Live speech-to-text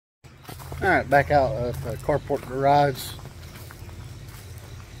Alright, back out at the carport garage.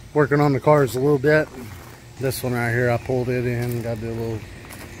 Working on the cars a little bit. This one right here, I pulled it in. Got to do a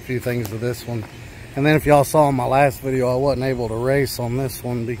few things with this one. And then if y'all saw in my last video, I wasn't able to race on this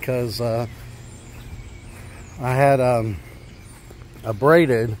one because I had a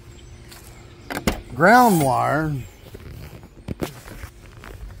braided ground wire.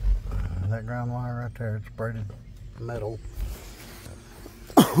 That ground wire right there, it's braided metal.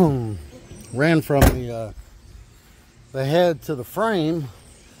 Ran from the head to the frame.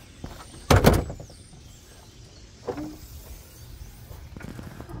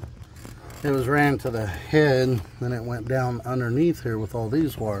 It was ran to the head, then it went down underneath here with all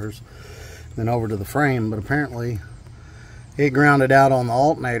these wires, then over to the frame. But apparently it grounded out on the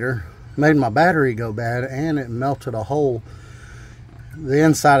alternator, made my battery go bad, and it melted a hole. The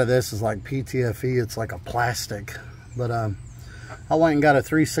inside of this is like PTFE, it's like a plastic. But I went and got a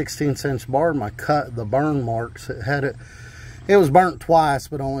 3/16" barb, and I cut the burn marks. It was burnt twice,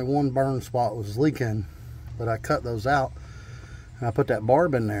 but only one burn spot was leaking. But I cut those out, and I put that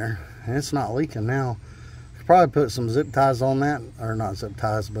barb in there, and it's not leaking now. Could probably put some zip ties on that, or not zip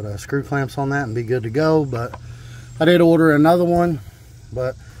ties, but screw clamps on that, and be good to go. But I did order another one,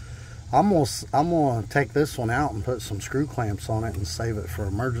 but I'm gonna take this one out and put some screw clamps on it and save it for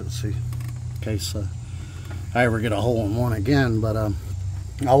emergency in case I ever get a hole in one again. But I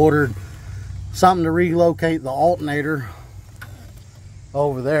ordered something to relocate the alternator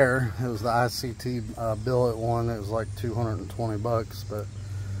over there. It was the ICT billet one. It was like 220 bucks, but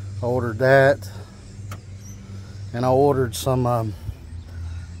I ordered that, and I ordered some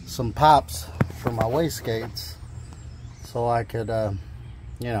pipes for my wastegates so I could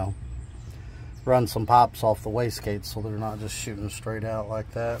you know, run some pops off the wastegates so they're not just shooting straight out like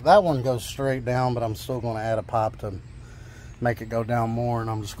that. That one goes straight down, but I'm still going to add a pop to make it go down more, and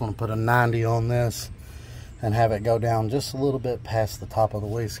I'm just going to put a 90 on this and have it go down just a little bit past the top of the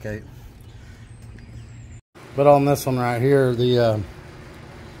wastegate. But on this one right here,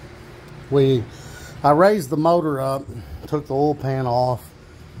 I raised the motor up, took the oil pan off,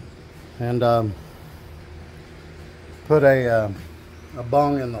 and put a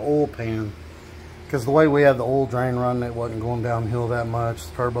bung in the oil pan. Because the way we had the oil drain running, it wasn't going downhill that much.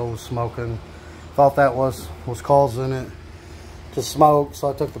 The turbo was smoking. Thought that was causing it to smoke, so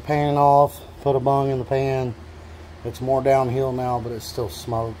I took the pan off, put a bung in the pan. It's more downhill now, but it still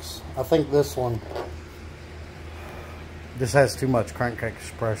smokes. I think this one just has too much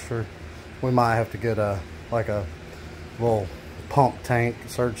crankcase pressure. We might have to get like a little pump tank,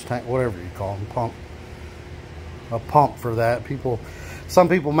 surge tank, whatever you call them, a pump for that. Some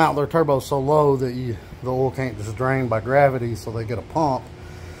people mount their turbo so low that the oil can't just drain by gravity, so they get a pump.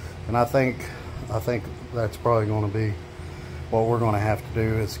 And I think that's probably going to be what we're going to have to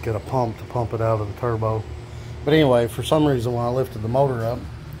do, is get a pump to pump it out of the turbo. But anyway, for some reason when I lifted the motor up,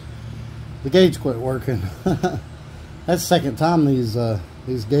 the gauge quit working. That's the second time these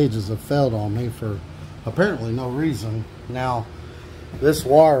gauges have failed on me for apparently no reason. Now, this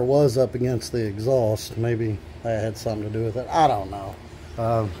wire was up against the exhaust. Maybe that had something to do with it. I don't know.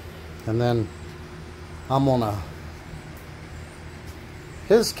 And then I'm gonna,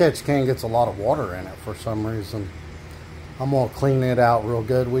 his catch can gets a lot of water in it for some reason. I'm gonna clean it out real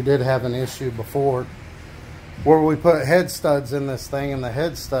good. We did have an issue before where we put head studs in this thing, and the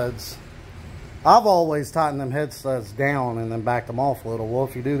head studs, I've always tightened them head studs down and then backed them off a little. Well,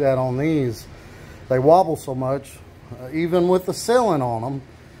 if you do that on these, they wobble so much, even with the sealant on them,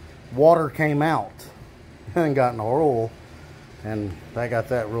 water came out and got in the oil, and they got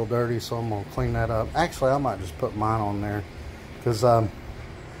that real dirty, so I'm gonna clean that up. Actually, I might just put mine on there, because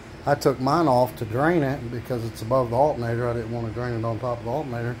I took mine off to drain it because it's above the alternator. I didn't want to drain it on top of the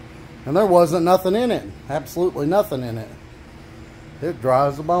alternator, and there wasn't nothing in it, absolutely nothing in it. It dry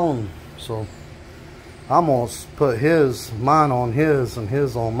as a bone. So I'm gonna put mine on his and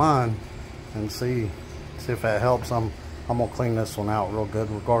his on mine, and see if that helps. I'm gonna clean this one out real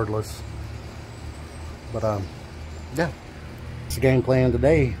good regardless. But yeah, it's the game plan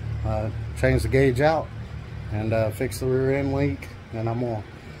today. Change the gauge out and fix the rear end leak, and I'm gonna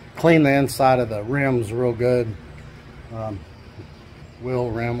clean the inside of the rims real good. Wheel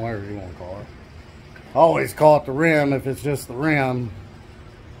rim, whatever you want to call it. I always call it the rim if it's just the rim,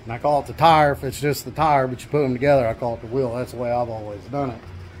 and I call it the tire if it's just the tire, but you put them together, I call it the wheel. That's the way I've always done it,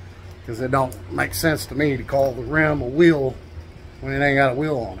 because it don't make sense to me to call the rim a wheel when it ain't got a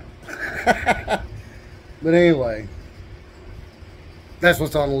wheel on it. But anyway, that's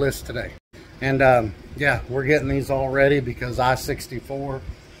what's on the list today. And yeah, we're getting these all ready because I-64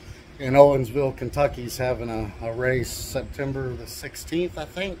 in Owensville, Kentucky is having a race September the 16th, I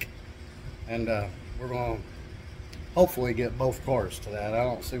think. and we're going to hopefully get both cars to that. I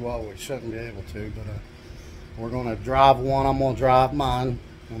don't see why we shouldn't be able to, but we're going to drive one. I'm going to drive mine,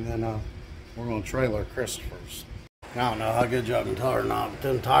 and then we're going to trailer Christopher's. I don't know how good y'all can tell or not, but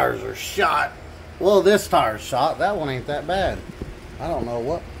them tires are shot. Well, this tire's shot. That one ain't that bad. I don't know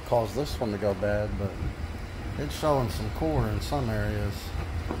what caused this one to go bad, but it's showing some core in some areas.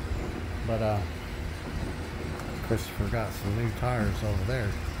 But Christopher got some new tires over there.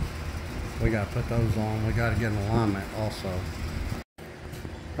 We got to put those on. We got to get in alignment also.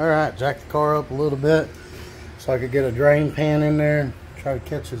 Alright, jack the car up a little bit so I could get a drain pan in there. Try to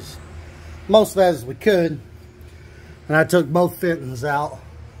catch as most of that as we could. And I took both fittings out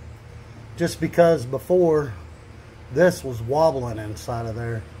just because before this was wobbling inside of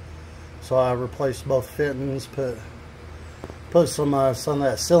there. So I replaced both fittings, put some of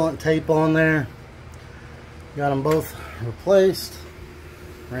that sealant tape on there. Got them both replaced.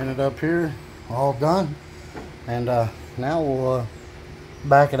 Ran it up here, all done. And now we'll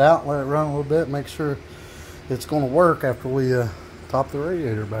back it out, let it run a little bit, make sure it's going to work after we top the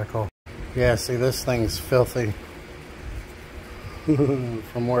radiator back off. Yeah, see, this thing's filthy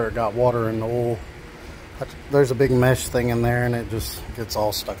from where it got water in the oil. There's a big mesh thing in there and it just gets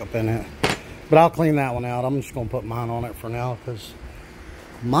all stuck up in it. But I'll clean that one out. I'm just going to put mine on it for now because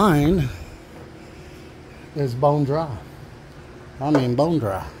mine is bone dry. I mean bone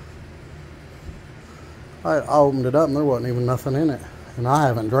dry. I opened it up and there wasn't even nothing in it. And I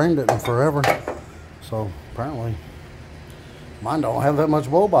haven't drained it in forever. So apparently mine don't have that much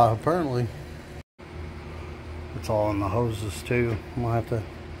blow by apparently. It's all in the hoses too. I'm gonna have to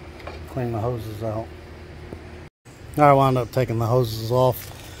clean the hoses out. I wound up taking the hoses off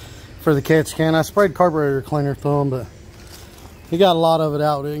for the catch can. I sprayed carburetor cleaner through them, but he got a lot of it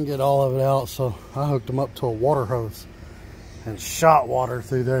out. Didn't get all of it out, so I hooked them up to a water hose and shot water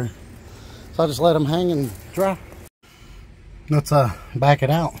through there. So I just let them hang and dry. Let's back it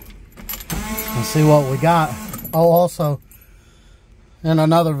out and see what we got. Oh, also, in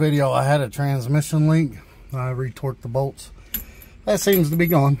another video, I had a transmission leak. I retorqued the bolts. That seems to be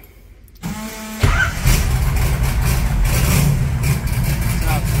gone. Now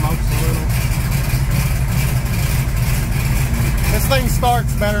it smokes a little. This thing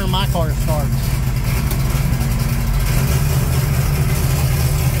starts better than my car starts.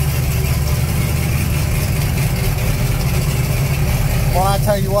 Well, I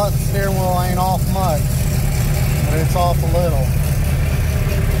tell you what, the steering wheel ain't off much, but it's off a little.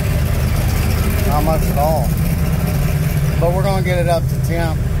 Not much at all. But we're going to get it up to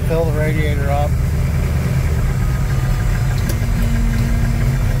temp, fill the radiator up.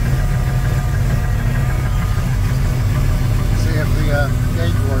 See if the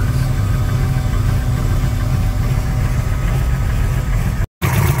gauge works.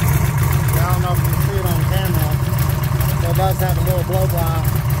 I don't know if you can see it on camera. It does have a little blow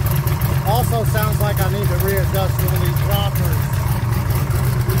by. Also sounds like I need to readjust one of these droppers.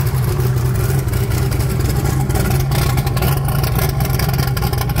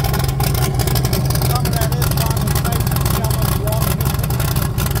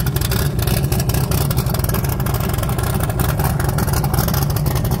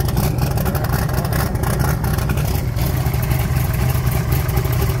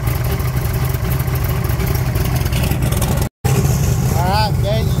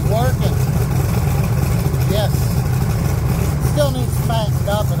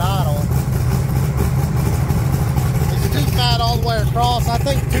 I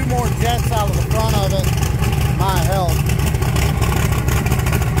think 2 more jets out of the front of it might help.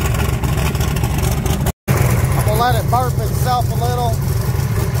 I'm going to let it burp itself a little,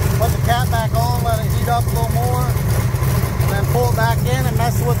 put the cap back on, let it heat up a little more, and then pull it back in and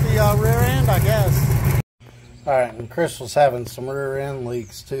mess with the rear end, I guess. Alright, and Chris was having some rear end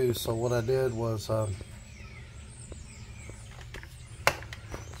leaks too, so what I did was I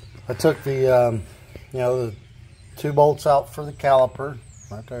took the, the 2 bolts out for the caliper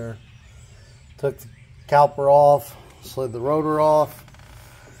right there. Took the caliper off, slid the rotor off,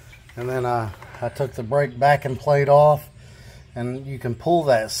 and then I took the brake backing plate off, and you can pull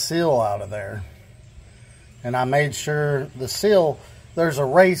that seal out of there. And I made sure the seal, there's a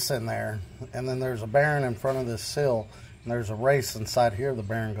race in there, and then there's a bearing in front of this seal, and there's a race inside here the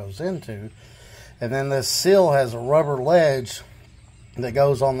bearing goes into. And then this seal has a rubber ledge that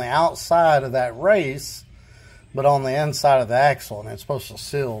goes on the outside of that race, but on the inside of the axle, and it's supposed to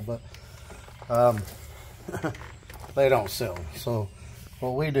seal, but they don't seal. So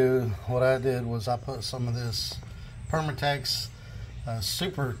what I did was I put some of this Permatex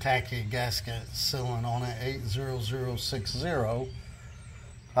super tacky gasket sealant on it, 80060.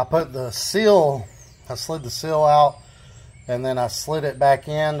 I put the seal, I slid the seal out, and then I slid it back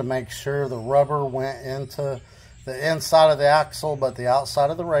in to make sure the rubber went into the inside of the axle but the outside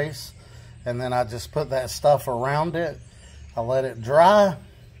of the race. And then I just put that stuff around it. I let it dry.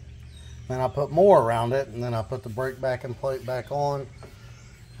 Then I put more around it, and then I put the brake backing plate back on.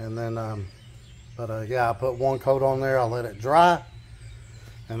 And then, yeah, I put one coat on there. I let it dry.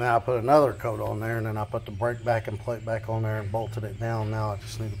 And then I put another coat on there, and then I put the brake backing plate back on there and bolted it down. Now I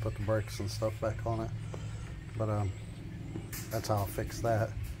just need to put the brakes and stuff back on it. But that's how I fix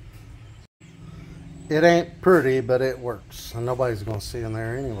that. It ain't pretty, but it works. And nobody's going to see in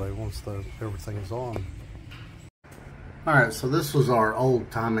there anyway once everything's on. Alright, so this was our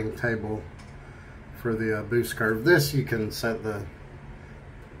old timing table for the boost curve. This you can set the...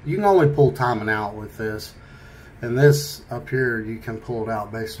 You can only pull timing out with this. And this up here, you can pull it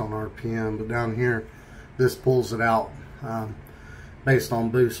out based on RPM. But down here, this pulls it out based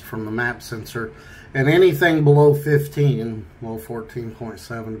on boost from the map sensor. And anything below 15, well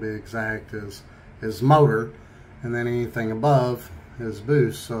 14.7 to be exact, is motor. And then anything above is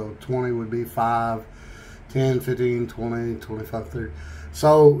boost. So 20 would be 5, 10, 15, 20, 25, 30.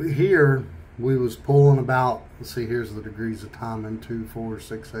 So here, we was pulling about, let's see, here's the degrees of timing, 2, 4,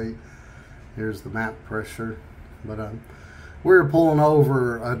 6, 8. Here's the map pressure. But we were pulling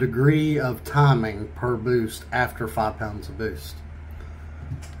over a degree of timing per boost after 5 pounds of boost.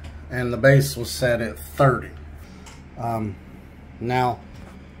 And the base was set at 30. Now,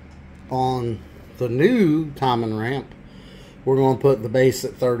 on the new timing ramp, we're going to put the base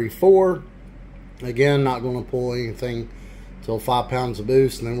at 34. Again, not going to pull anything till 5 pounds of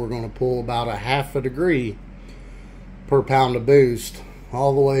boost. And then we're going to pull about a half a degree per pound of boost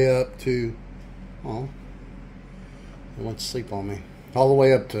all the way up to, oh, it went to sleep on me, all the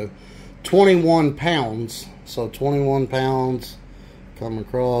way up to 21 pounds. So 21 pounds come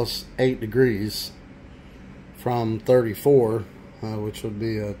across 8 degrees from 34, which would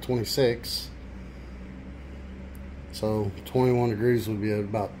be 26. So 21 degrees would be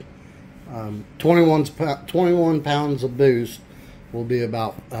about 21 pounds of boost will be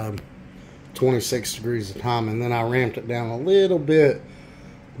about 26 degrees of time. And then I ramped it down a little bit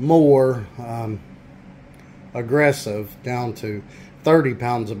more aggressive, down to 30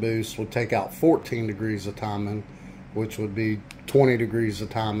 pounds of boost would take out 14 degrees of timing, which would be 20 degrees of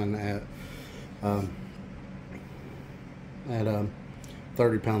timing at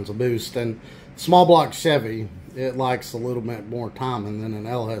 30 pounds of boost. And small block Chevy, it likes a little bit more timing than an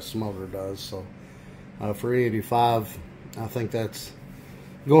LS motor does. So for E85, I think that's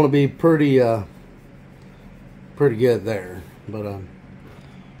going to be pretty good there. But what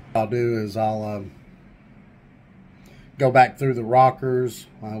I'll do is I'll go back through the rockers.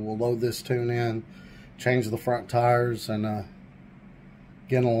 We'll load this tune in, change the front tires, and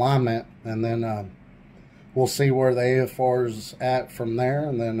get an alignment, and then we'll see where the AFR is at from there,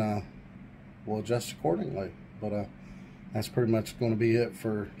 and then we'll adjust accordingly. But that's pretty much going to be it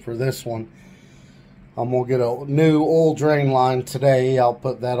for this one. I'm going to get a new oil drain line today. I'll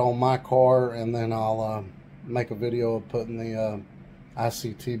put that on my car, and then I'll make a video of putting the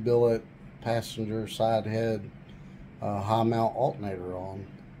ICT billet passenger side head high mount alternator on.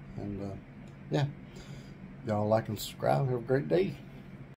 And yeah, y'all like and subscribe. Have a great day.